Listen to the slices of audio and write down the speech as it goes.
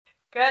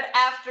Good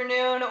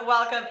afternoon.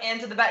 Welcome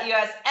into the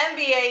BetUS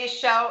NBA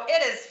show.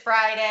 It is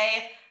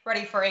Friday.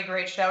 Ready for a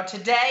great show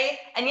today.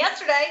 And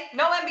yesterday,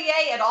 no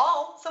NBA at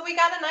all. So we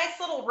got a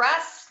nice little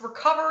rest,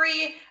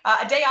 recovery,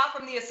 a day off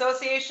from the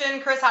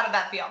association. Chris, how did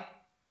that feel?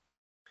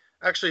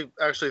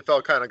 Actually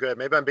felt kind of good.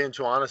 Maybe I'm being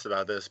too honest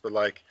about this, but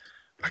like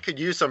I could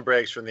use some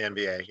breaks from the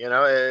NBA.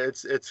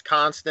 It's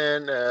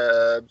constant,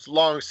 it's a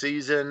long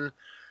season,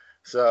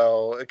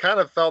 so it kind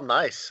of felt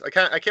nice. I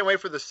can't wait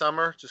for the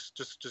summer.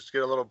 Just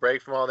get a little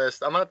break from all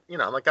this. I'm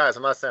like guys.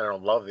 I'm not saying I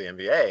don't love the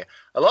NBA.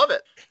 I love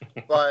it,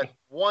 but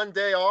one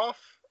day off,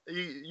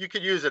 you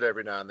could use it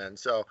every now and then.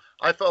 So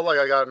I felt like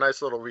I got a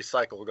nice little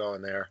recycle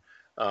going there,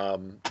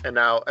 and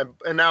now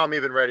I'm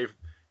even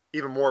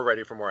more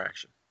ready for more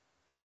action.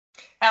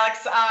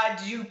 Alex,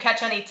 did you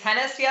catch any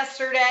tennis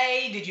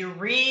yesterday? Did you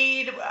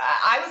read?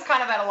 I was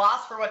kind of at a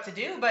loss for what to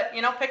do, but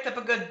picked up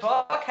a good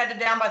book, headed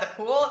down by the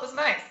pool. It was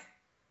nice.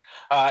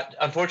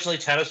 Unfortunately,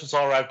 tennis was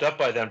all wrapped up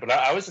by then, but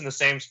I was in the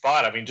same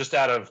spot. I mean, just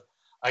out of,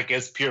 I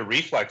guess, pure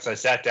reflex, I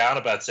sat down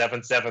about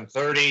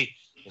 7:30,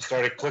 and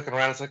started clicking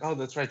around. It's like, oh,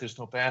 that's right, there's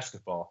no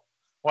basketball.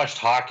 Watched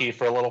hockey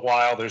for a little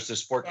while. There's this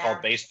sport called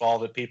Yeah. baseball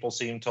that people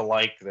seem to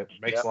like that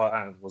makes Yep. a lot.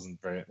 I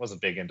wasn't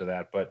big into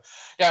that, but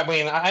yeah, I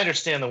mean, I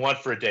understand the one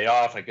for a day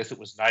off. I guess it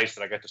was nice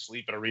that I got to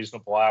sleep at a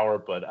reasonable hour,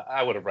 but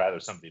I would have rather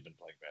somebody been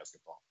playing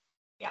basketball.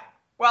 Yeah.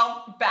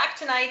 Well, back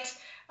tonight,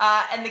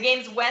 and the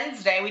game's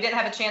Wednesday. We didn't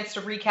have a chance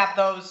to recap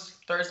those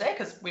Thursday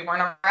because we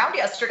weren't around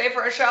yesterday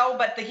for a show.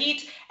 But the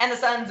Heat and the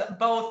Suns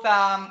both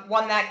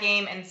won that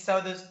game, and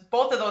so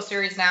both of those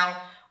series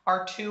now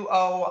are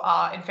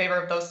 2-0 in favor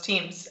of those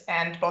teams,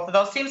 and both of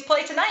those teams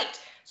play tonight.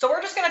 So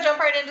we're just going to jump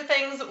right into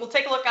things. We'll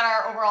take a look at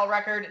our overall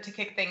record to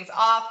kick things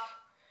off.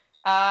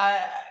 Uh,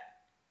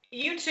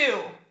 you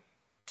two,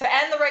 to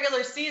end the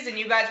regular season,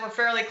 you guys were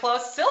fairly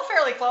close. Still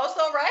fairly close,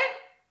 though, right?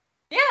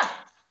 Yeah.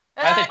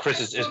 I think Chris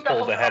is Moved up a pulled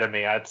little. ahead of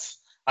me. I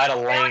had a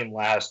lane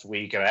last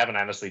week, and I haven't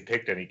honestly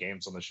picked any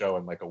games on the show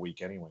in like a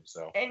week anyway.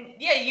 So And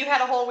yeah, you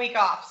had a whole week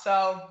off,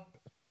 so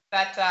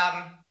that see if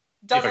I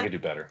doesn't could do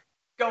better.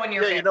 go in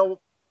your Yeah, favor.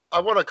 I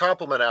want to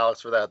compliment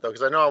Alex for that though,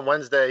 because I know on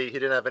Wednesday he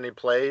didn't have any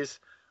plays.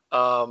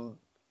 Um,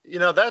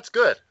 that's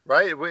good,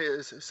 right?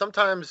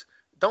 Sometimes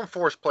don't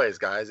force plays,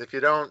 guys. If you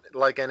don't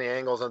like any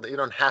angles, you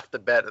don't have to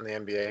bet in the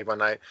NBA one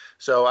night.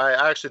 So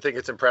I actually think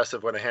it's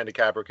impressive when a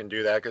handicapper can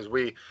do that because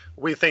we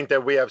think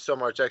that we have so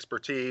much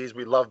expertise.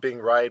 We love being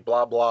right,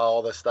 blah blah,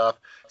 all this stuff.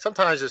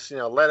 Sometimes just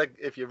let it.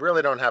 If you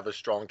really don't have a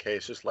strong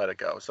case, just let it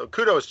go. So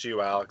kudos to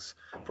you, Alex,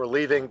 for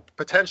leaving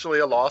potentially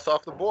a loss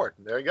off the board.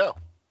 There you go.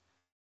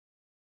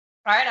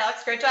 All right,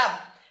 Alex, great job.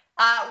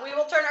 We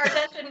will turn our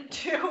attention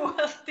to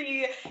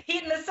the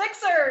Heat and the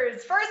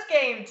Sixers. First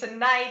game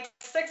tonight.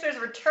 Sixers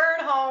return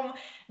home,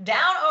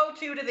 down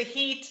 0-2 to the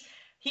Heat.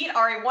 Heat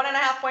are a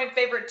 1.5-point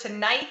favorite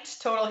tonight.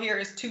 Total here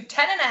is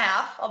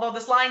 210.5. Although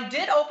this line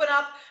did open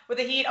up with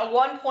the Heat a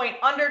 1-point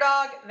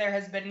underdog. There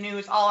has been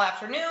news all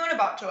afternoon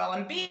about Joel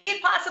Embiid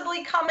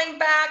possibly coming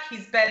back.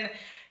 He's been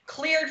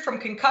cleared from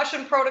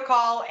concussion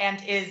protocol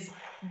and is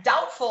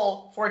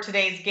doubtful for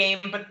today's game,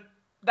 but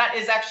that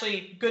is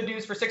actually good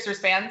news for Sixers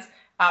fans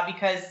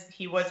because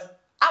he was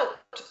out.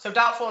 So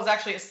doubtful is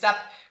actually a step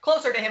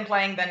closer to him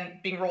playing than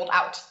being rolled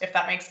out, if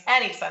that makes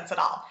any sense at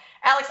all.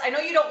 Alex, I know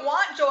you don't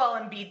want Joel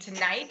Embiid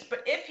tonight,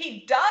 but if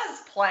he does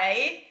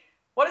play,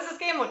 what does this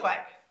game look like?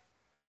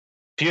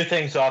 Few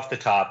things off the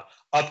top.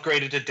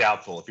 Upgraded to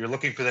doubtful. If you're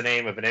looking for the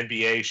name of an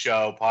NBA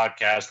show,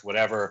 podcast,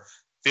 whatever,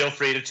 feel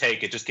free to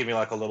take it. Just give me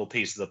like a little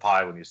piece of the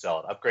pie when you sell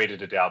it. Upgraded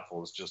to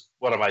doubtful is just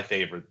one of my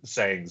favorite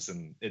sayings,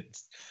 and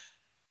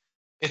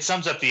it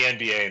sums up the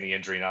NBA and the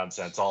injury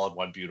nonsense all in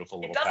one beautiful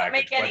It little doesn't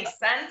package. make any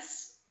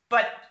sense,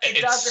 but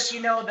it does if you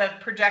know the Well,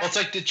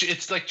 projection.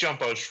 it's like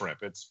Jumbo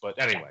Shrimp. But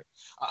anyway,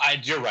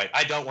 you're right.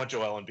 I don't want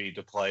Joel Embiid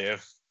to play.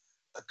 If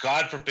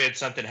God forbid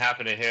something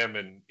happened to him,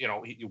 and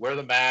you wear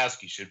the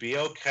mask, he should be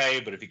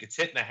okay. But if he gets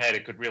hit in the head,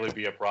 it could really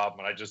be a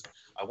problem. And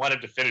I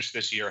wanted to finish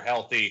this year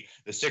healthy.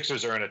 The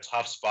Sixers are in a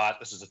tough spot.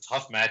 This is a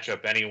tough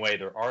matchup anyway.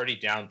 They're already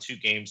down 2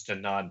 games to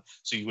none.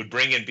 So you would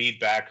bring Embiid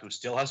back, who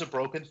still has a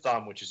broken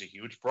thumb, which is a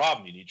huge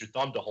problem. You need your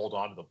thumb to hold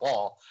on to the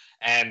ball,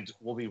 and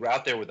we'll be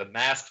out there with a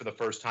mask for the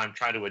first time,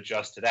 trying to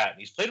adjust to that. And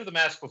he's played with a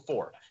mask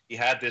before. He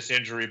had this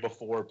injury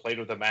before, played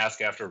with a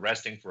mask after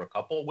resting for a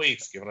couple of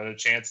weeks, giving it a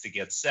chance to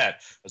get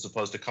set, as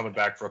opposed to coming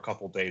back for a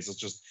couple of days.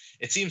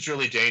 It seems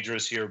really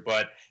dangerous here,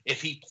 but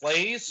if he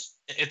plays,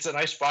 it's a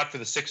nice spot for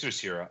the Sixers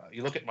here.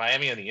 You look at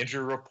Miami on the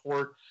injury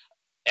report,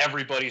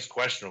 everybody's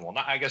questionable.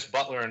 Not, I guess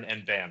Butler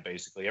and Bam,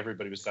 basically.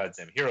 Everybody besides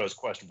them. Hero is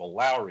questionable.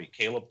 Lowry,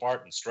 Caleb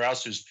Martin,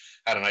 Strauss, who's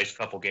had a nice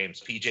couple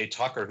games, PJ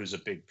Tucker, who's a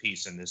big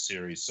piece in this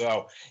series.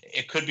 So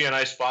it could be a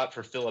nice spot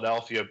for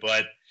Philadelphia,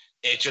 but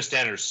it just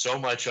enters so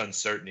much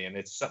uncertainty, and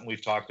it's something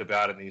we've talked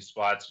about in these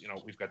spots.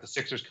 We've got the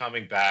Sixers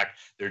coming back.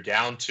 They're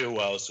down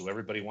 2-0, so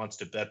everybody wants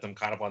to bet them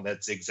kind of on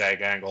that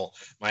zigzag angle.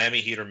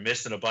 Miami Heat are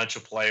missing a bunch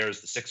of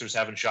players. The Sixers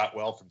haven't shot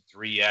well from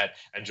three yet,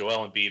 and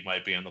Joel Embiid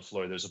might be on the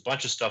floor. There's a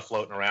bunch of stuff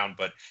floating around,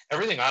 but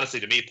everything,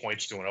 honestly, to me,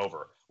 points to an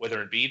over.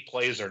 Whether Embiid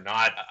plays or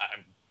not,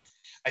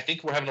 I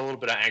think we're having a little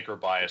bit of anchor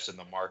bias in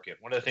the market.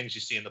 One of the things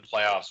you see in the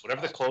playoffs,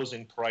 whatever the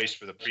closing price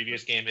for the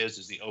previous game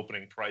is the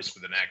opening price for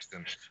the next.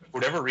 And for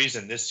whatever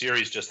reason, this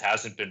series just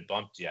hasn't been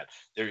bumped yet.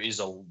 There is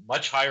a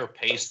much higher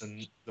pace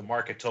than the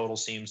market total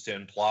seems to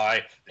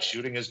imply. The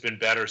shooting has been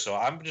better. So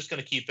I'm just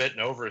going to keep hitting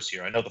overs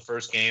here. I know the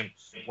first game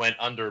went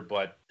under,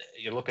 but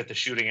you look at the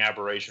shooting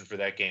aberration for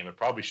that game, it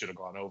probably should have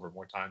gone over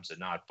more times than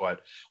not.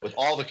 But with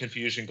all the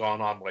confusion going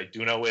on, what I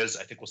do know is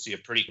I think we'll see a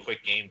pretty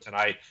quick game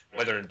tonight.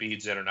 Whether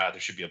Embiid's in or not, there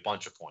should be a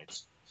bunch of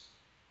points.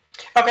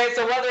 Okay,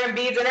 so whether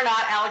Embiid's in or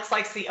not, Alex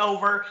likes the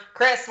over.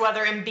 Chris,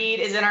 whether Embiid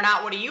is in or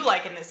not, what do you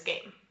like in this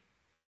game?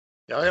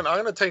 Yeah, I'm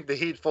going to take the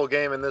Heat full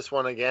game in this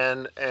one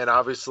again. And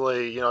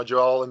obviously,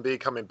 Joel Embiid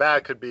coming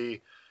back could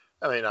be,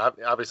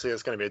 obviously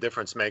it's going to be a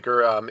difference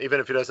maker. Even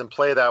if he doesn't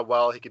play that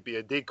well, he could be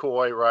a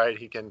decoy, right?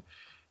 He can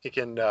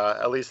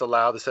at least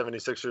allow the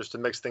 76ers to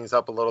mix things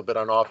up a little bit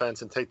on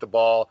offense and take the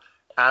ball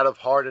out of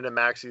Harden and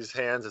Maxi's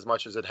hands as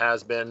much as it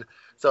has been.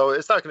 So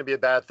it's not going to be a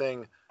bad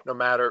thing no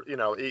matter,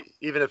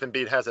 even if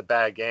Embiid has a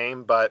bad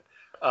game. But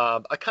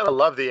I kind of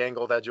love the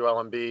angle that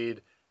Joel Embiid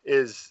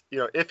is,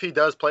 if he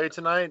does play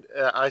tonight,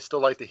 I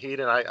still like the Heat,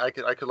 and I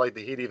could like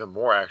the Heat even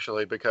more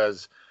actually,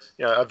 because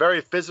a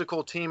very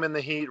physical team in the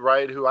Heat,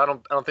 right? Who I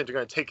don't think they're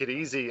going to take it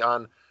easy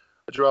on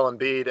Joel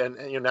Embiid,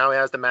 and now he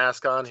has the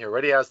mask on. He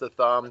already has the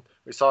thumb.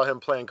 We saw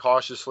him playing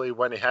cautiously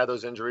when he had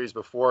those injuries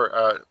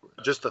before,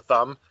 just the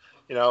thumb,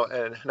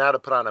 and now to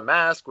put on a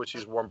mask, which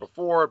he's worn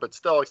before, but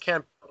still it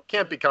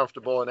can't be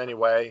comfortable in any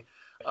way.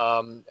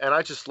 And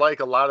I just like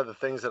a lot of the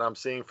things that I'm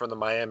seeing from the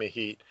Miami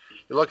Heat.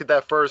 You look at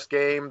that first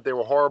game, they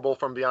were horrible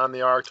from beyond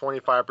the arc,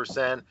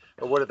 25%.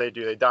 But what did they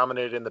do? They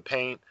dominated in the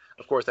paint.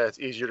 Of course, that's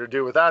easier to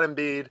do without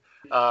Embiid.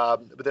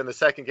 But then the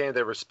second game,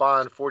 they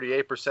respond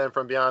 48%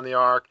 from beyond the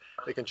arc.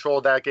 They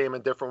controlled that game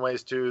in different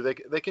ways, too.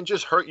 They can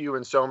just hurt you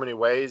in so many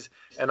ways.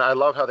 And I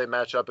love how they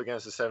match up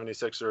against the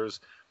 76ers.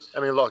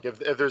 Look,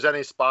 if there's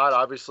any spot,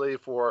 obviously,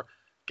 for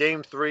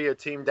Game 3, a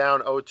team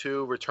down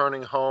 0-2,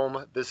 returning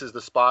home, this is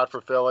the spot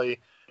for Philly.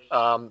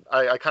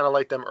 I kind of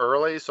like them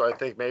early, so I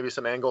think maybe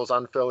some angles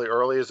on Philly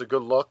early is a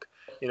good look.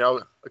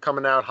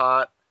 Coming out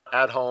hot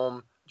at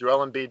home,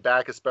 Joel Embiid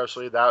back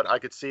especially, that I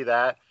could see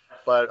that.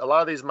 But a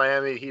lot of these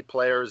Miami Heat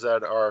players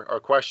that are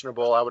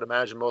questionable, I would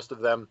imagine most of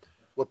them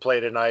would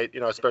play tonight,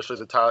 especially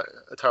the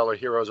Tyler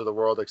Heroes of the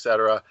world, et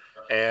cetera.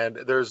 And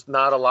there's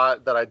not a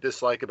lot that I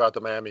dislike about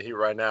the Miami Heat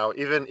right now.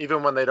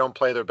 Even when they don't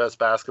play their best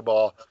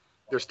basketball,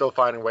 they're still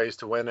finding ways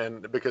to win,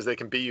 and because they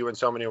can beat you in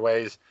so many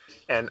ways.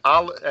 And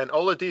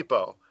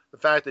Oladipo, the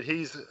fact that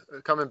he's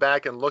coming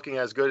back and looking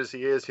as good as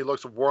he is, he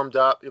looks warmed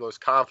up, he looks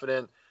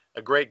confident.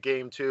 A great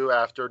game, too,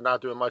 after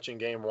not doing much in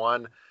game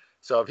 1.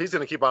 So if he's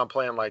going to keep on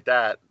playing like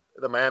that,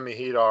 the Miami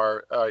Heat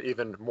are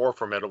even more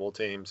formidable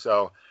team.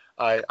 So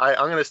I'm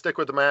going to stick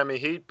with the Miami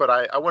Heat, but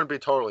I wouldn't be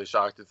totally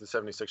shocked if the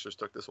 76ers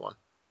took this one.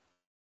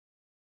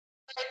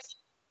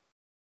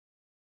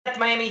 The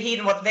Miami Heat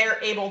and what they're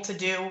able to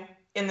do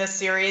in this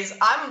series.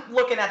 I'm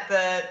looking at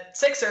the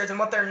Sixers and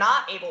what they're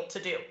not able to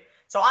do.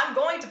 So I'm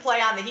going to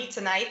play on the Heat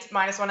tonight,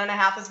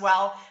 -1.5 as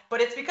well.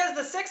 But it's because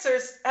the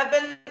Sixers have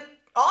been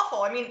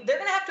awful. They're going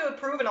to have to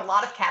improve in a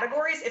lot of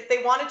categories if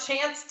they want a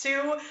chance to.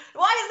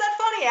 Why is that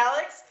funny,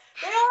 Alex?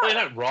 They are.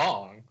 They're not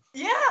wrong.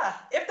 Yeah,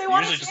 if they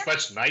want. Usually just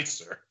much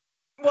nicer.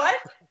 What?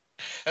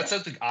 That's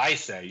something I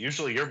say.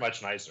 Usually you're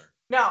much nicer.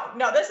 No,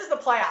 this is the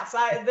playoffs.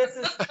 This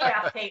is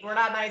playoff hate. We're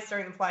not nice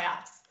during the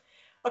playoffs.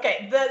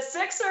 Okay, the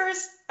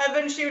Sixers have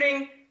been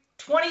shooting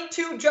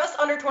just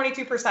under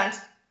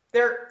 22%.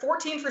 They're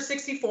 14 for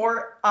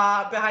 64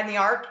 behind the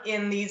arc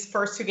in these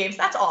first 2 games.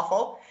 That's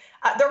awful.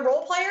 Their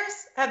role players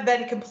have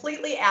been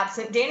completely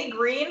absent. Danny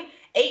Green,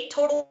 8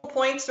 total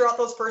points throughout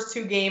those first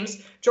 2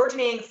 games. George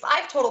Niang,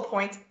 5 total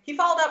points. He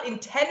fouled out in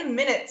 10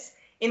 minutes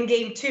in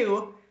game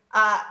 2.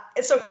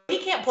 So he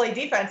can't play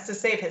defense to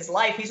save his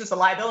life. He's just a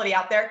liability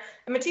out there.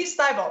 And Matisse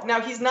Thybulle,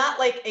 now he's not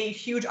like a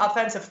huge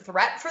offensive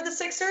threat for the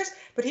Sixers,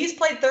 but he's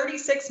played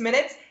 36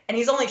 minutes and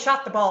he's only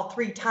shot the ball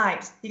 3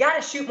 times. You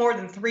got to shoot more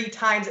than 3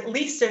 times, at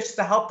least just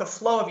to help the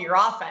flow of your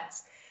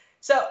offense.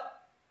 So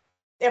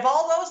if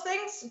all those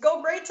things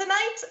go great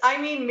tonight,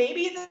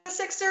 maybe the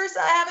Sixers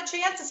have a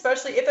chance,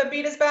 especially if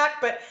Embiid is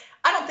back, but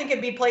I don't think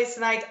Embiid plays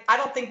tonight. I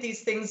don't think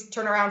these things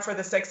turn around for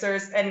the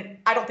Sixers, and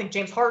I don't think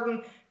James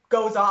Harden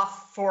goes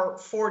off for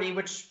 40,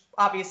 which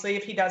obviously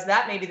if he does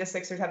that, maybe the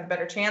Sixers have a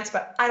better chance,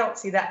 but I don't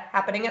see that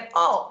happening at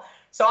all.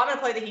 So I'm going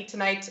to play the Heat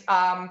tonight,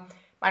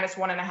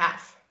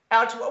 -1.5.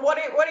 Alex, what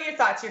are your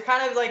thoughts? You're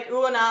kind of like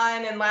ooh and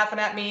ahhing and laughing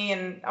at me,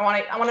 and I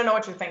want to know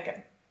what you're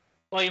thinking.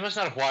 Well, you must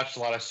not have watched a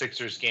lot of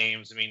Sixers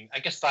games. I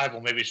guess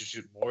Thybulle maybe should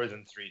shoot more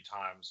than 3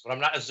 times, but I'm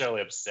not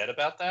necessarily upset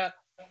about that.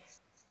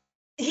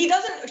 He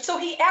doesn't. So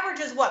he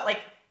averages what,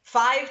 like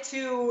 5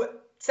 to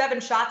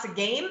 7 shots a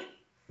game?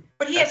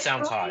 But he has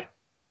sounds high.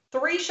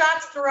 3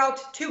 shots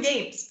throughout 2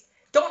 games.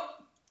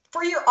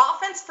 For your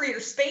offense, for your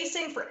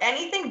spacing, for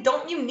anything,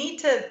 don't you need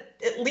to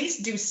at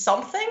least do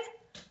something?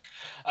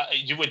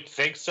 You would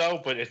think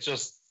so, but it's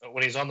just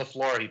when he's on the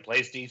floor, he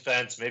plays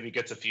defense, maybe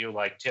gets a few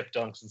like tip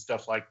dunks and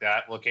stuff like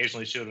that. Will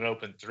occasionally shoot an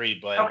open 3,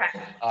 but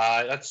okay.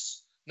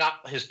 That's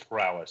not his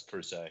prowess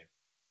per se.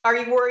 Are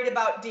you worried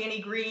about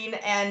Danny Green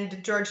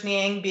and George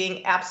Niang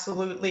being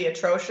absolutely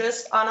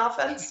atrocious on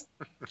offense?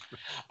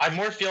 I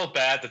more feel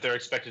bad that they're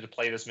expected to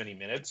play this many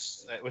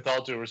minutes. With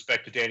all due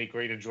respect to Danny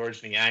Green and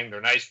George Niang, they're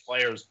nice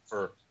players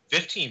for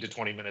 15 to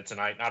 20 minutes a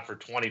night, not for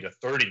 20 to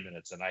 30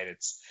 minutes a night.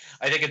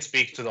 I think it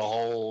speaks to the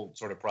whole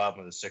sort of problem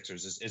of the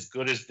Sixers. As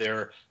good as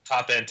their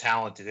top-end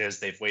talent is,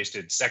 they've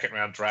wasted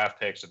second-round draft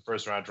picks and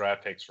first-round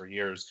draft picks for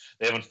years.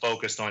 They haven't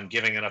focused on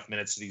giving enough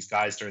minutes to these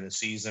guys during the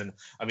season.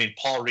 I mean,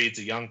 Paul Reed's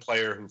a young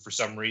player who, for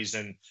some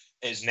reason,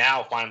 is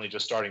now finally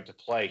just starting to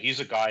play. He's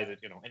a guy that,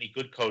 any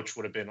good coach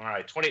would have been, all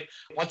right, 20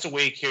 once a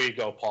week, here you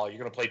go, Paul. You're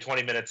going to play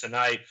 20 minutes a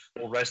night.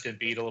 We'll rest and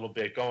beat a little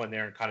bit. Go in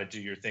there and kind of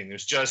do your thing.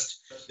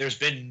 There's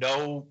been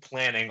no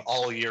planning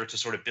all year to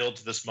sort of build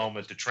to this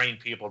moment, to train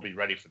people to be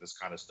ready for this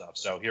kind of stuff.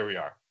 So here we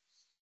are.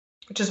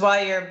 Which is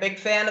why you're a big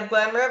fan of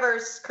Glenn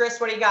Rivers.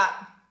 Chris, what do you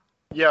got?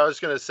 Yeah, I was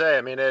going to say,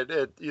 I mean,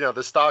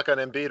 the stock on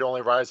Embiid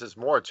only rises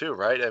more too,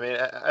 right? I mean,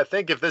 I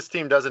think if this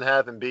team doesn't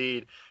have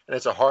Embiid and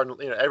it's a hard,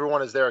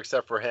 everyone is there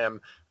except for him,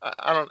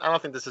 I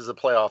don't think this is a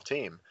playoff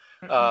team.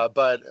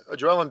 But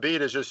Joel Embiid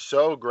is just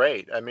so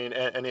great. I mean,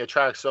 and he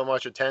attracts so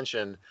much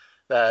attention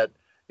that,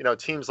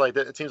 teams like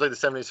the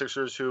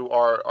 76ers, who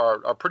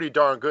are pretty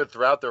darn good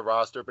throughout their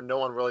roster, but no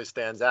one really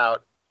stands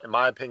out, in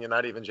my opinion,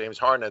 not even James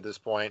Harden at this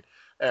point.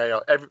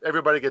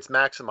 Everybody gets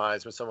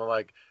maximized when someone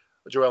like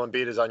Joel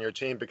Embiid is on your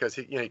team, because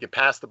he can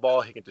pass the ball,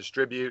 he can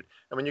distribute.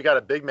 And when you got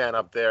a big man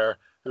up there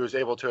who's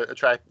able to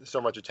attract so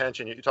much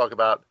attention, you talk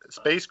about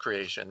space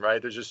creation, right?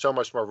 There's just so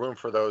much more room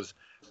for those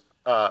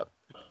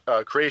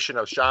creation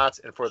of shots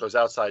and for those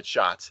outside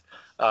shots.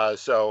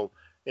 So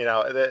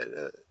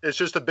it's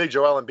just a big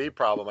Joel Embiid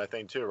problem, I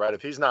think, too, right?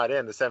 If he's not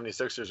in, the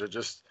 76ers are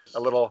just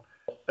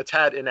a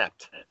tad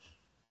inept.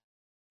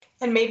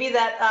 And maybe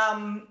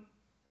that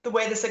the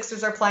way the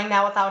Sixers are playing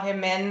now without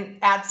him in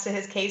adds to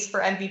his case for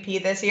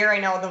MVP this year. I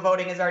know the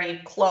voting is already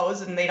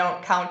closed and they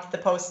don't count the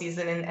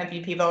postseason in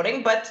MVP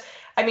voting, but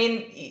I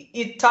mean,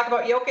 you talk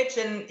about Jokic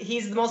and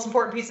he's the most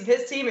important piece of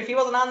his team. If he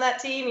wasn't on that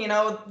team,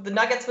 the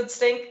Nuggets would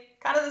stink.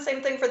 Kind of the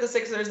same thing for the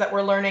Sixers that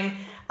we're learning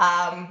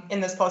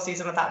in this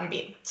postseason without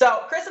Embiid.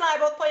 So Chris and I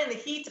both play in the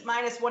Heat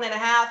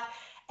 -1.5,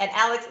 and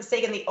Alex is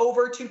taking the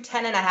over to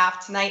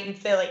 10.5 tonight in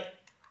Philly.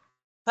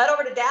 Head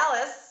over to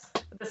Dallas.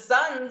 The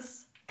Suns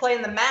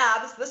playing the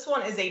Mavs. This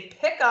one is a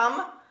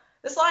pick'em.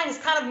 This line has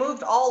kind of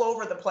moved all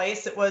over the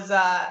place. It was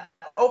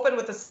open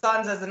with the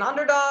Suns as an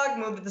underdog,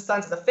 moved with the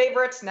Suns as a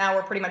favorite. Now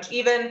we're pretty much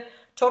even.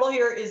 Total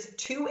here is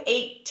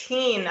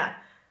 218.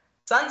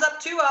 Suns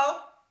up 2-0.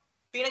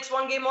 Phoenix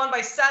won game 1 by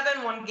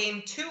 7, won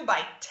game 2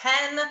 by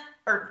 20,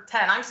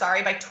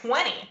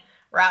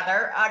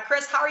 rather.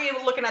 Chris, how are you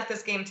looking at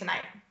this game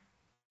tonight?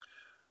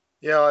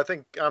 Yeah, I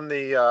think I'm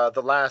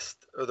the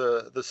last, or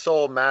the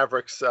sole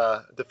Mavericks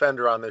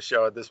defender on this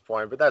show at this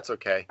point, but that's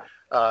okay.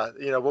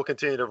 We'll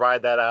continue to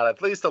ride that out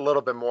at least a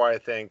little bit more, I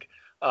think.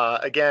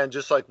 Again,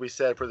 just like we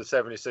said for the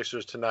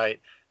 76ers tonight,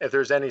 if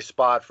there's any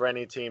spot for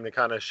any team to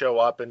kind of show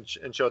up and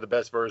show the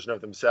best version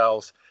of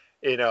themselves,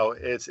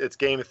 it's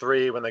game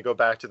 3 when they go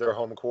back to their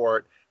home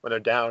court, when they're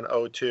down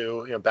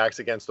 0-2, backs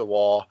against the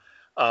wall.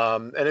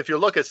 And if you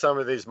look at some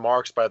of these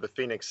marks by the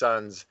Phoenix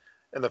Suns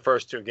in the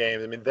first 2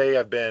 games, I mean, they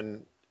have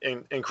been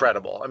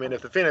incredible. I mean,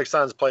 if the Phoenix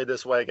Suns played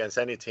this way against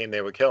any team,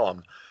 they would kill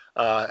them.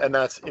 And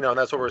that's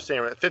what we're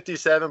seeing.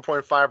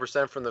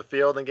 57.5% from the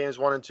field in games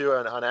 1 and 2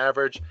 on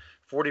average,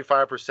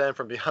 45%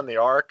 from beyond the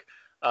arc.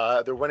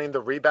 They're winning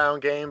the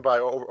rebound game by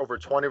over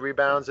 20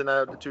 rebounds in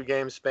that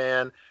 2-game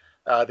span.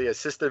 The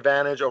assist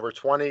advantage, over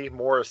 20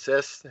 more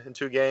assists in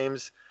 2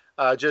 games.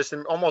 Just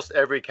in almost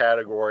every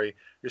category,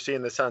 you're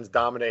seeing the Suns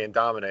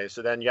dominate.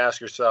 So then you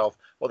ask yourself,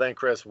 well, then,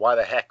 Chris, why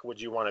the heck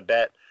would you want to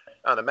bet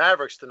on the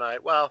Mavericks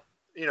tonight? Well,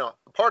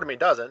 part of me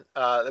doesn't,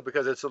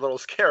 because it's a little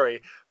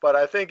scary. But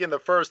I think in the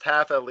first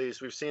half, at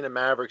least, we've seen a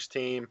Mavericks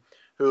team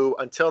who,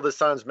 until the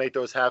Suns make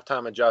those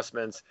halftime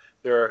adjustments,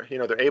 they're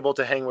able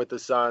to hang with the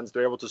Suns.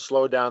 They're able to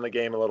slow down the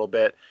game a little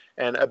bit.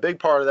 And a big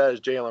part of that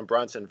is Jalen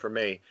Brunson for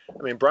me.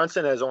 I mean,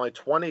 Brunson has only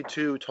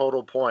 22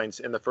 total points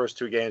in the first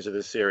 2 games of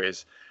this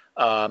series.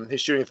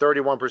 He's shooting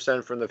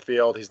 31% from the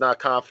field. He's not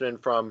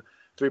confident from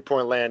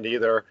three-point land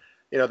either.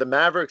 The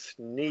Mavericks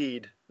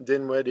need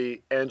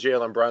Dinwiddie and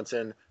Jalen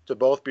Brunson to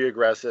both be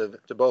aggressive,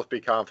 to both be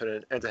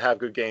confident, and to have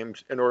good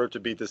games in order to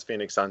beat this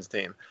Phoenix Suns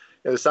team.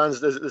 The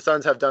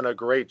Suns have done a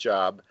great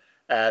job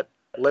at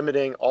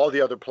limiting all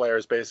the other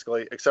players,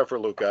 basically, except for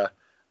Luka.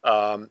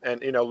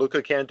 And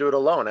Luka can't do it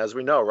alone, as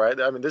we know, right?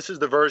 I mean, this is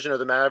the version of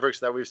the Mavericks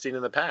that we've seen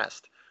in the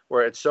past,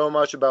 where it's so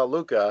much about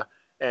Luka,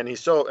 and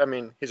he's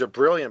a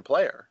brilliant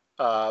player,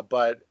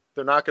 but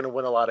they're not going to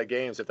win a lot of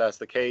games if that's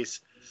the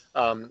case.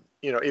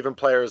 Even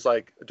players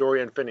like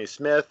Dorian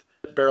Finney-Smith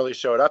barely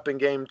showed up in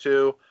game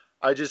 2.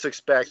 I just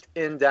expect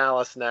in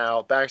Dallas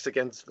now, backs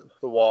against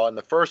the wall, in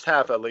the first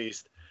half at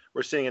least,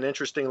 we're seeing an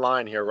interesting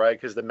line here, right?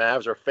 Because the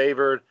Mavs are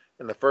favored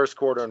in the first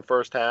quarter and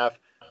first half,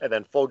 and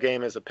then full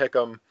game is a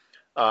pick'em.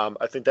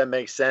 I think that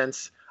makes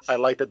sense. I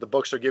like that the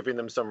books are giving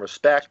them some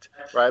respect,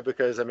 right?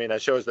 Because, I mean,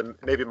 that shows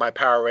that maybe my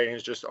power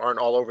ratings just aren't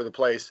all over the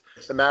place.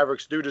 The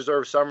Mavericks do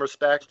deserve some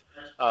respect,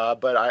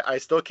 but I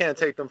still can't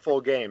take them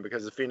full game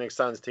because the Phoenix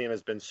Suns team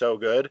has been so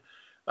good.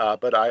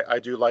 But I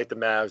do like the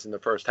Mavs in the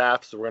first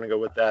half, so we're going to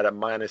go with that at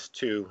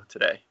 -2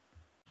 today.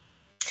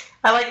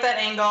 I like that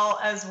angle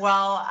as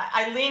well.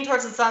 I lean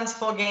towards the Suns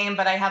full game,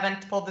 but I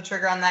haven't pulled the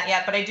trigger on that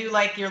yet. But I do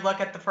like your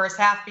look at the first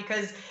half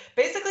because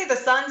basically the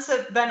Suns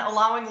have been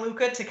allowing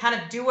Luka to kind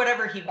of do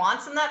whatever he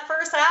wants in that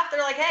first half.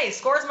 They're like, hey,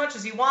 score as much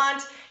as you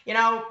want. You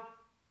know,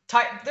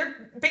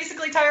 they're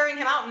basically tiring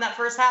him out in that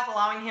first half,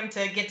 allowing him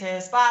to get to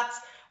his spots,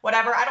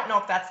 whatever. I don't know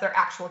if that's their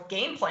actual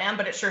game plan,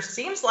 but it sure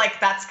seems like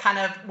that's kind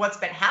of what's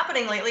been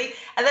happening lately.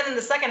 And then in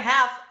the second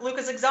half,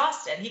 Luka's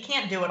exhausted. He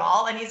can't do it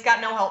all, and he's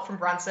got no help from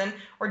Brunson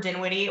or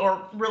Dinwiddie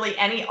or really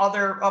any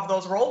other of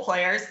those role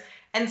players.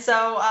 And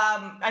so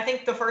I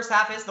think the first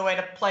half is the way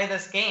to play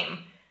this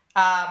game.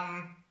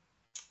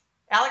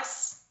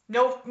 Alex,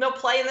 no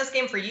play in this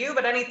game for you,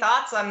 but any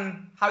thoughts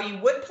on how you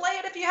would play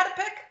it if you had to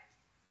pick?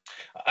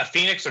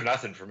 Phoenix or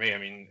nothing for me. I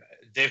mean,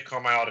 they've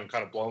come out and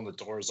kind of blown the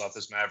doors off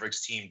this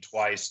Mavericks team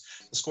twice.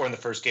 The score in the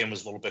first game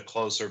was a little bit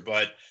closer,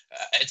 but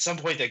at some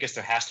point, I guess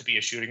there has to be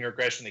a shooting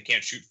regression. They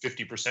can't shoot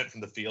 50%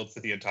 from the field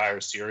for the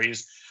entire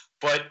series,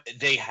 but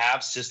they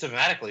have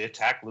systematically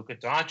attacked Luka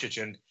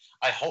Doncic. And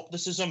I hope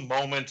this is a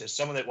moment, as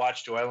someone that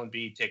watched Joel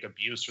Embiid take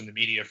abuse from the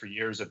media for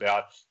years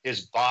about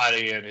his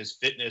body and his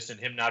fitness and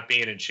him not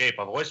being in shape.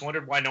 I've always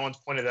wondered why no one's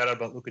pointed that out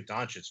about Luka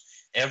Doncic.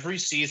 Every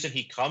season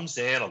he comes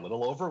in a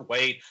little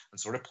overweight and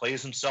sort of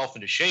plays himself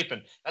into shape.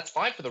 And that's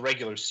fine for the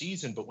regular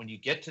season. But when you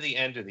get to the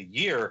end of the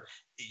year,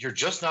 you're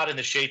just not in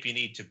the shape you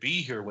need to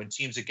be here when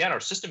teams, again, are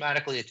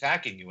systematically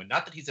attacking you. And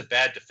not that he's a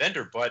bad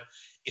defender, but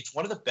it's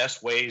one of the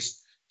best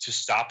ways to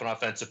stop an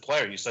offensive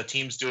player. You saw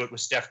teams do it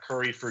with Steph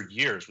Curry for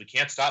years. We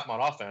can't stop him on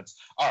offense.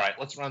 All right,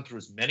 let's run through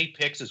as many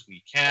picks as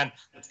we can.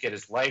 Let's get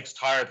his legs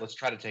tired. Let's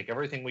try to take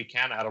everything we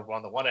can out of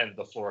on the one end of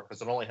the floor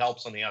because it only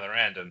helps on the other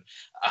end. And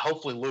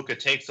hopefully Luka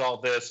takes all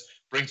this,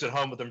 brings it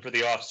home with him for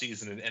the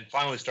offseason, and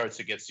finally starts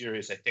to get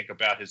serious, I think,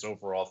 about his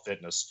overall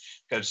fitness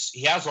because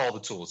he has all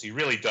the tools. He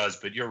really does.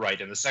 But you're right.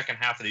 In the second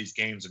half of these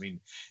games, I mean,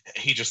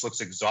 he just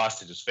looks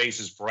exhausted. His face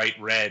is bright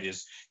red.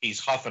 He's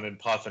huffing and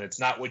puffing. It's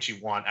not what you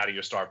want out of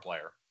your star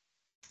player.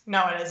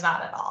 No, it is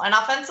not at all. And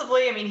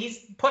offensively, I mean,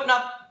 he's putting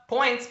up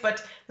points,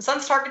 but the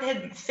Suns targeted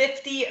him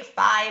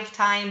 55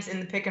 times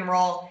in the pick and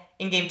roll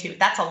in game 2.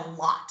 That's a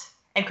lot.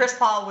 And Chris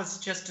Paul was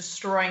just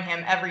destroying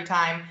him every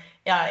time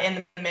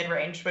in the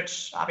mid-range,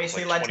 which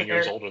obviously led to 20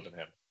 years older than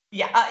him.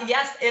 Yeah.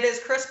 Yes, it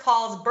is Chris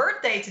Paul's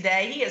birthday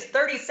today. He is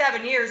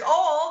 37 years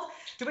old.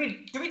 Do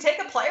we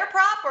take a player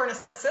prop or an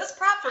assist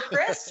prop for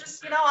Chris?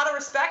 Just, out of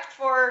respect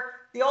for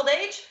the old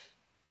age?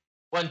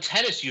 Well, in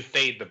tennis, you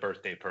fade the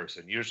birthday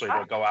person. Usually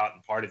they'll go out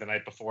and party the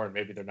night before, and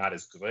maybe they're not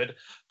as good.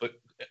 But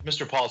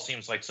Mr. Paul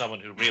seems like someone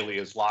who really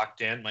is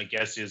locked in. My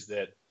guess is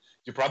that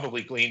you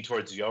probably lean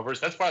towards the overs.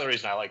 That's part of the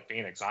reason I like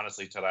Phoenix,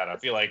 honestly, to that. I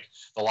feel like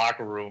the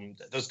locker room,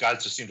 those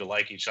guys just seem to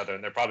like each other,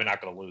 and they're probably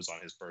not going to lose on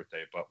his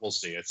birthday. But we'll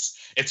see. It's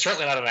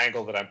certainly not an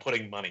angle that I'm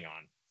putting money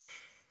on.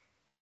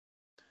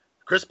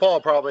 Chris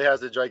Paul probably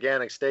has a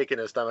gigantic steak in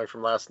his stomach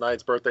from last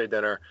night's birthday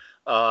dinner.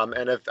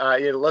 And if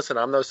listen,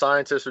 I'm no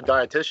scientist or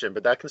dietitian,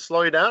 but that can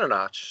slow you down a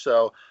notch.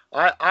 So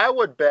I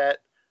would bet,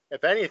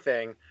 if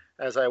anything,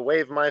 as I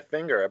wave my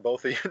finger at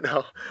both of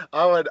you,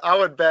 I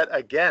would bet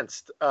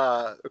against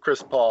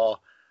Chris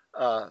Paul,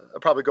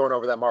 probably going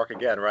over that mark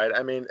again, right?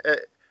 I mean,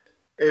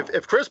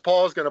 if Chris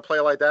Paul is going to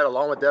play like that,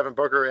 along with Devin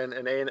Booker and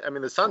I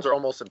mean, the Suns are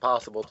almost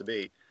impossible to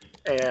beat.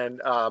 And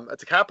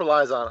to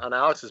capitalize on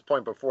Alex's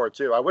point before,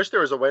 too, I wish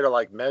there was a way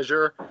to,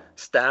 measure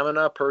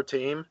stamina per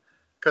team,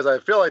 because I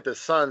feel like the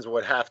Suns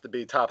would have to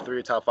be top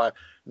 3, top 5.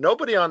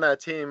 Nobody on that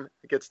team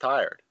gets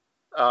tired.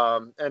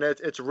 And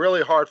it's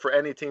really hard for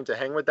any team to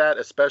hang with that,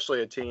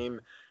 especially a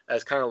team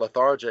as kind of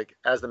lethargic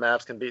as the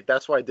Mavs can be.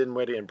 That's why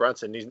Dinwiddie and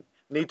Brunson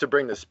need to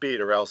bring the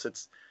speed, or else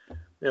it's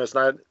just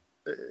not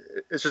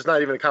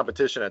even a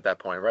competition at that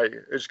point, right?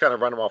 You just kind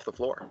of run them off the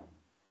floor.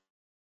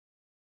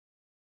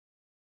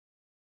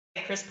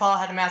 Chris Paul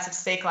had a massive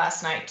steak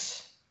last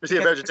night. Is he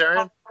a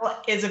vegetarian? Chris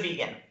Paul is a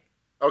vegan.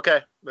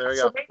 Okay, there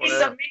you go.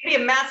 So maybe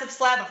a massive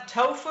slab of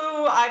tofu.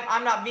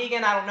 I'm not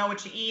vegan. I don't know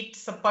what you eat.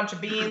 It's a bunch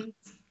of beans.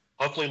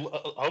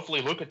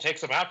 Hopefully Luka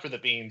takes him out for the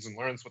beans and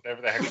learns whatever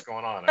the heck's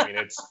going on. I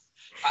mean,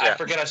 I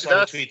forget, I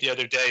saw a tweet the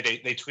other day.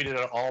 They tweeted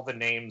out all the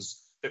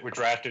names that were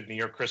drafted in the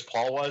year Chris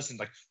Paul was,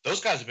 and those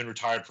guys have been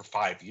retired for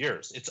 5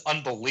 years. It's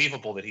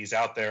unbelievable that he's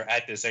out there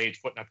at this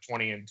age putting up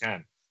 20 and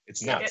 10.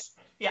 It's nuts.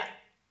 Yeah.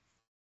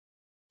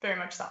 Very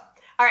much so.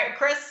 All right,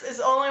 Chris is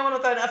the only one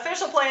with an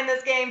official play in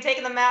this game,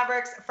 taking the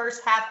Mavericks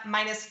first half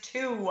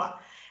 -2.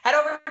 Head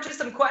over to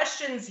some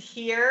questions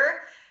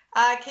here.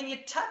 Can you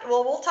touch?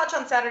 Well, we'll touch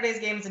on Saturday's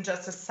games in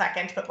just a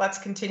second, but let's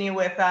continue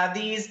with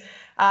these.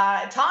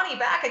 Tawny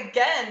back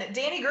again.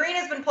 Danny Green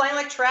has been playing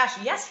like trash.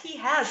 Yes, he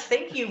has.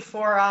 Thank you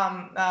for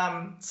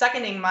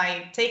seconding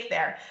my take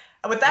there.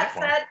 With that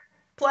said,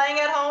 playing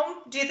at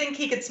home, do you think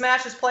he could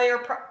smash his player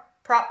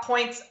prop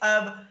points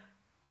of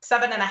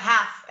 7.5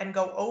 and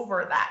go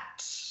over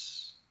that.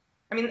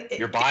 I mean,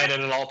 you're buying at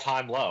an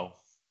all-time low.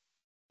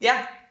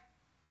 Yeah.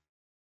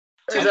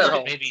 Is that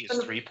home? Maybe his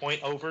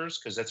 3-point overs,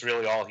 because that's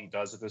really all he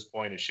does at this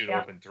point is shoot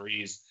open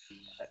threes.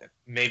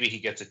 Maybe he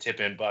gets a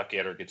tip-in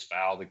bucket or gets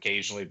fouled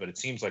occasionally, but it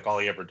seems like all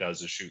he ever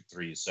does is shoot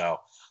threes. So,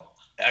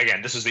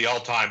 again, this is the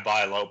all-time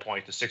buy low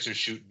point. The Sixers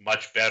shoot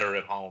much better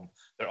at home.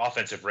 Their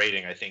offensive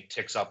rating, I think,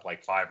 ticks up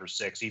like 5 or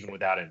 6, even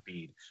without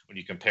Embiid. When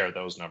you compare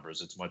those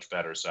numbers, it's much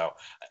better. So,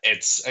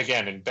 it's,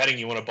 again, in betting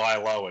you want to buy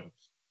low, and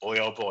boy,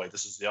 oh boy,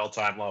 this is the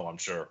all-time low, I'm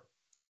sure.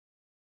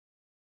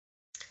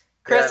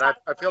 Chris? Yeah, and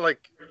I feel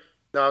like –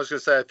 no, I was going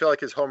to say, I feel like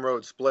his home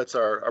road splits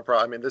are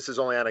probably, I mean, this is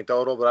only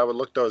anecdotal, but I would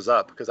look those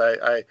up because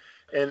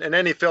in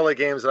any Philly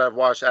games that I've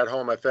watched at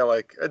home, I feel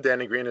like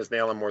Danny Green is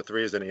nailing more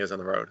threes than he is on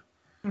the road.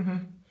 Mm-hmm.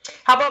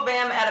 How about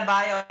Bam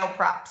Adebayo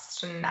props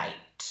tonight?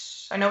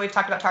 I know we've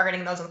talked about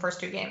targeting those in the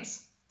first 2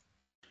 games.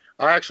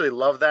 I actually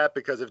love that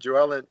because if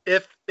Joel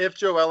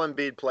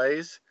Embiid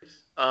plays,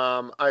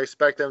 I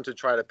expect them to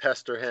try to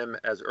pester him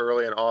as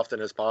early and often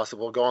as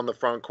possible, go on the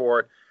front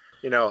court,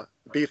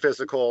 be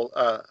physical,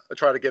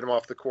 try to get him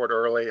off the court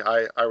early.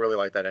 I really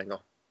like that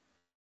angle.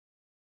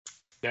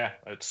 Yeah,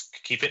 let's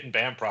keep it in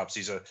Bam props.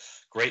 He's a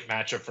great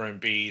matchup for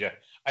Embiid.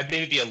 I'd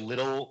maybe be a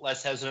little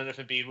less hesitant if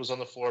Embiid was on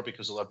the floor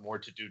because he'll have more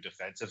to do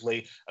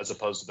defensively as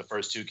opposed to the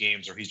first 2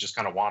 games where he's just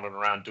kind of wandering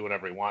around doing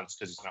whatever he wants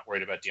because he's not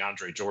worried about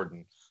DeAndre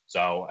Jordan.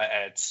 So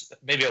it's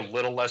maybe a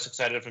little less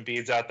excited if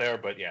Embiid's out there.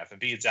 But, yeah, if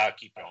Embiid's out,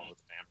 keep going with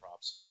the Bam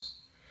props.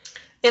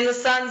 In the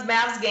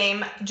Suns-Mavs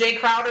game, Jay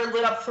Crowder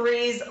lit up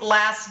threes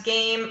last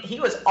game.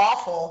 He was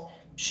awful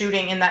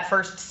shooting in that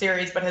first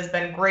series, but has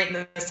been great in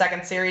the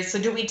second series.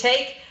 So do we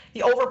take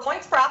the over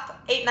points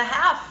prop,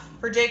 8.5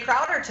 for Jay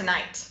Crowder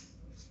tonight?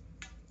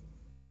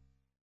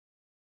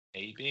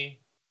 Maybe.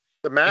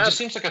 The Mavs, he just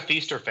seems like a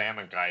feast or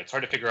famine guy. It's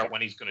hard to figure out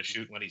when he's going to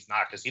shoot and when he's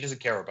not because he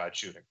doesn't care about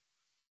shooting.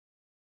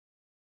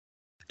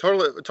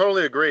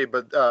 Totally agree.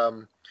 But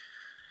the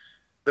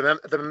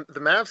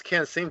Mavs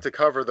can't seem to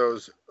cover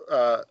those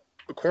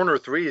corner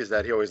threes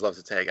that he always loves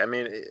to take. I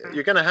mean,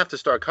 you're going to have to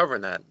start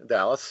covering that,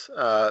 Dallas.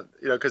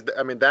 Because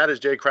I mean that is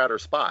Jay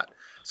Crowder's spot.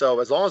 So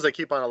as long as they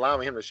keep on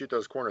allowing him to shoot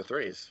those corner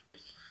threes.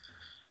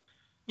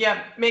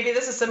 Yeah, maybe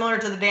this is similar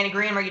to the Danny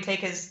Green where you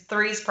take his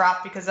threes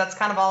prop because that's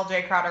kind of all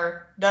Jay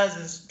Crowder does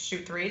is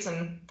shoot threes.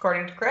 And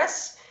according to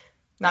Chris,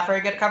 not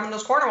very good at covering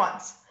those corner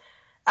ones.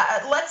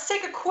 Let's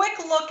take a quick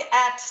look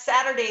at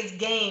Saturday's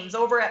games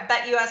over at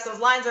BetUS. Those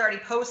lines are already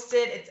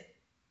posted. It's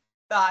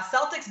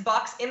Celtics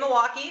Bucks in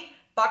Milwaukee.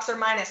 Bucks are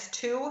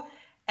 -2,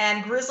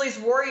 and Grizzlies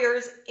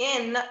Warriors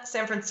in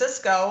San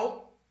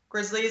Francisco.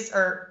 Warriors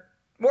are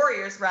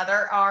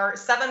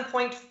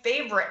 7-point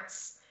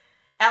favorites.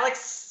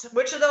 Alex,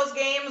 which of those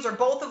games or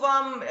both of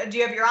them do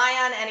you have your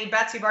eye on? Any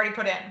bets you've already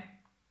put in?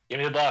 Give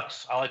me the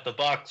Bucks. I like the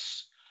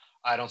Bucks.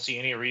 I don't see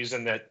any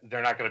reason that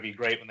they're not going to be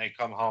great when they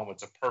come home.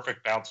 It's a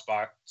perfect bounce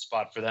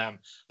spot for them.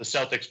 The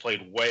Celtics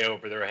played way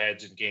over their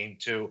heads in Game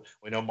 2.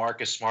 We know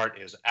Marcus Smart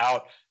is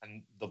out,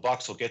 and the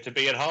Bucks will get to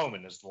be at home.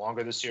 And as the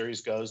longer the series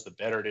goes, the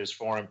better it is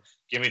for them.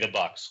 Give me the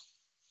Bucks.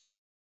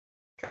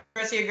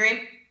 Chris, you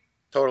agree?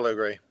 Totally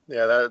agree.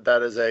 Yeah,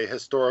 that is a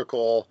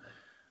historical.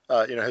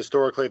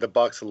 Historically, the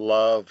Bucks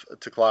love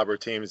to clobber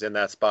teams in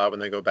that spot when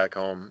they go back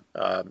home.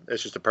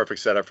 It's just a perfect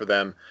setup for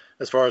them.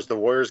 As far as the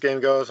Warriors game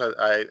goes,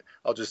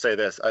 I'll just say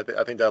this: I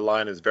think that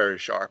line is very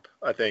sharp.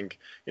 I think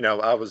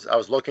I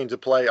was looking to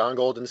play on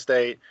Golden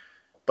State,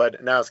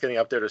 but now it's getting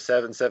up there to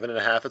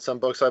 7.5 at some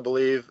books, I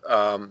believe.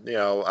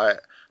 I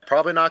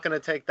probably not going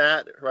to take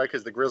that, right?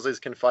 Because the Grizzlies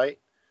can fight.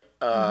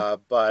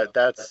 But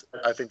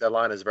I think that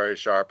line is very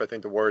sharp. I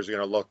think the Warriors are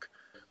going to look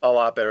a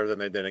lot better than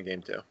they did in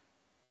Game 2.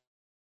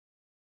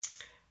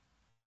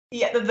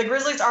 Yeah, the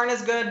Grizzlies aren't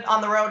as good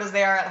on the road as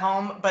they are at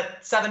home,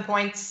 but 7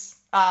 points,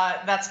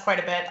 that's quite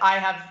a bit. I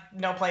have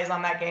no plays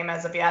on that game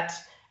as of yet.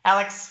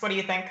 Alex, what do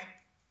you think?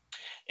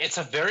 It's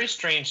a very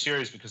strange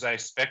series because I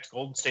expect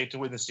Golden State to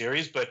win the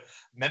series, but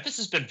Memphis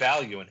has been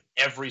value in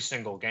every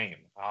single game.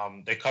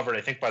 They covered,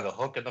 I think, by the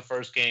hook in the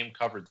first game,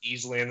 covered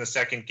easily in the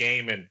second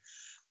game, and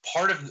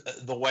part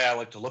of the way I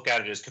like to look at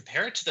it is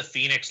compare it to the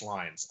Phoenix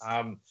lines.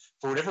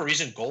 For whatever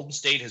reason, Golden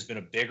State has been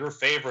a bigger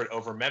favorite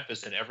over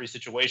Memphis in every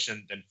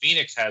situation than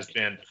Phoenix has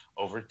been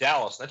over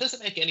Dallas. That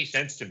doesn't make any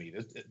sense to me.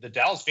 The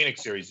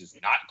Dallas-Phoenix series is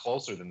not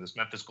closer than this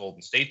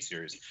Memphis-Golden State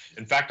series.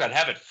 In fact, I'd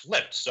have it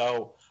flipped.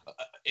 So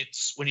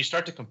it's when you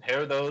start to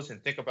compare those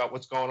and think about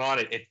what's going on,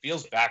 it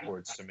feels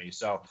backwards to me.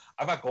 So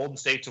I've got Golden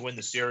State to win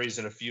the series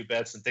in a few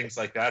bets and things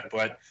like that.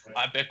 But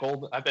I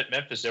bet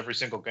Memphis every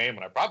single game,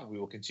 and I probably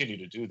will continue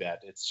to do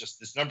that. It's just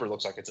this number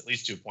looks like it's at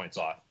least 2 points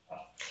off.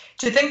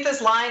 Do you think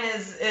this line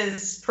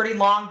is pretty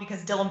long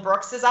because Dillon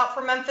Brooks is out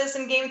for Memphis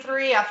in Game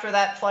 3 after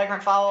that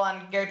flagrant foul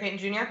on Gary Payton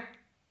Jr.?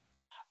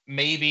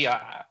 Maybe.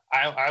 I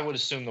I would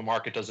assume the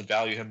market doesn't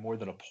value him more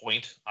than a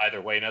point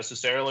either way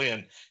necessarily,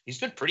 and he's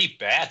been pretty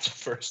bad the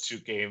first 2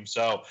 games,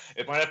 so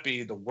it might not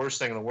be the worst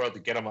thing in the world to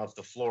get him off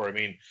the floor. I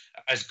mean,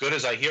 as good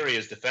as I hear he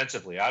is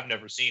defensively, I've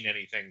never seen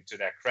anything to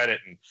that credit,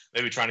 and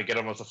maybe trying to get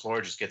him off the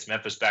floor just gets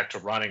Memphis back to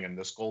running, and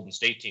this Golden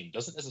State team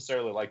doesn't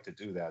necessarily like to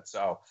do that.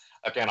 So,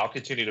 again, I'll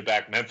continue to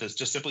back Memphis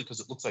just simply because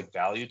it looks like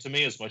value to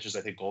me as much as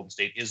I think Golden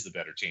State is the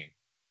better team.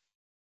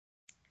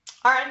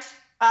 All right.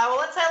 Well,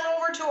 let's head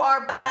over to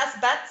our best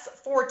bets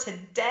for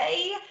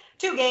today.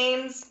 2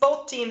 games,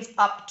 both teams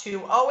up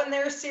 2-0 in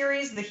their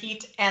series, the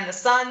Heat and the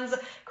Suns.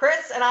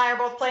 Chris and I are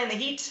both playing the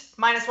Heat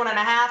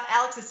 -1.5.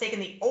 Alex is taking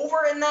the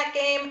over in that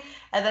game.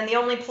 And then the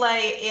only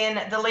play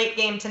in the late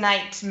game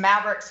tonight,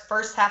 Mavericks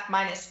first half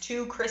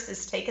 -2. Chris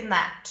is taking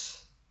that.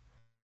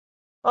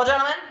 Well,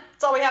 gentlemen,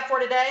 that's all we have for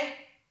today.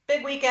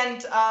 Big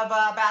weekend of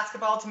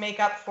basketball to make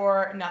up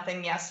for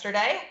nothing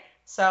yesterday.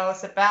 So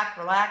sit back,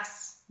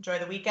 relax. Enjoy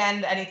the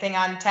weekend. Anything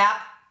on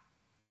tap,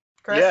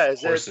 Chris? Yeah,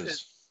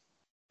 Horses.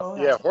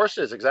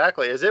 Horses,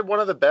 exactly. Is it one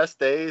of the best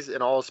days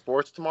in all of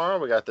sports tomorrow?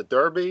 We got the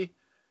Derby.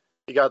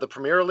 You got the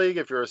Premier League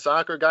if you're a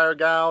soccer guy or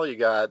gal. You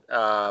got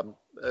a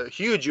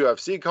huge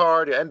UFC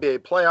card, NBA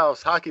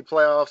playoffs, hockey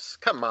playoffs.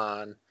 Come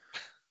on.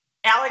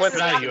 Alex is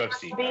not on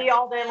UFC. TV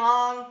all day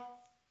long.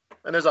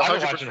 And there's a I've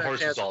been 100% watching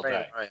horses chance all of rain,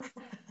 day. right?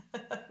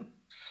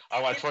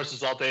 I watch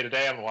horses all day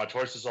today. I'm going to watch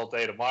horses all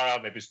day tomorrow.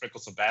 Maybe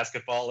sprinkle some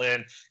basketball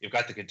in. You've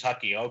got the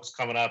Kentucky Oaks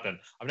coming up, and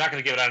I'm not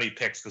going to give it any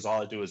picks because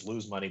all I do is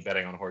lose money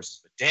betting on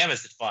horses. But damn,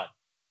 is it fun.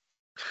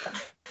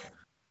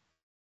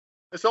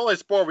 It's the only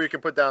sport where you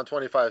can put down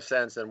 25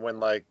 cents and win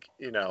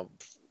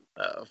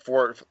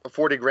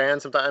 40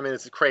 grand sometimes. I mean,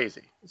 it's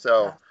crazy.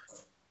 So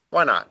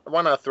why not?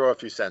 Why not throw a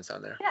few cents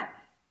on there? Yeah.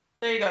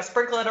 There you go.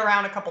 Sprinkle it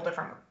around a couple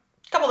different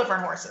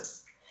horses.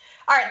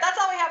 All right, that's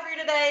all we have for you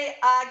today.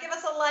 Give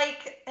us a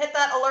like, hit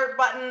that alert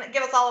button,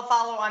 give us all a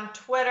follow on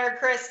Twitter.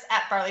 Chris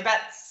at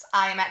FarleyBets.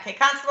 I am at Kate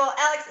Constable.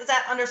 Alex is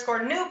at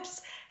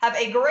 _Noops. Have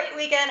a great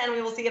weekend, and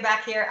we will see you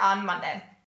back here on Monday.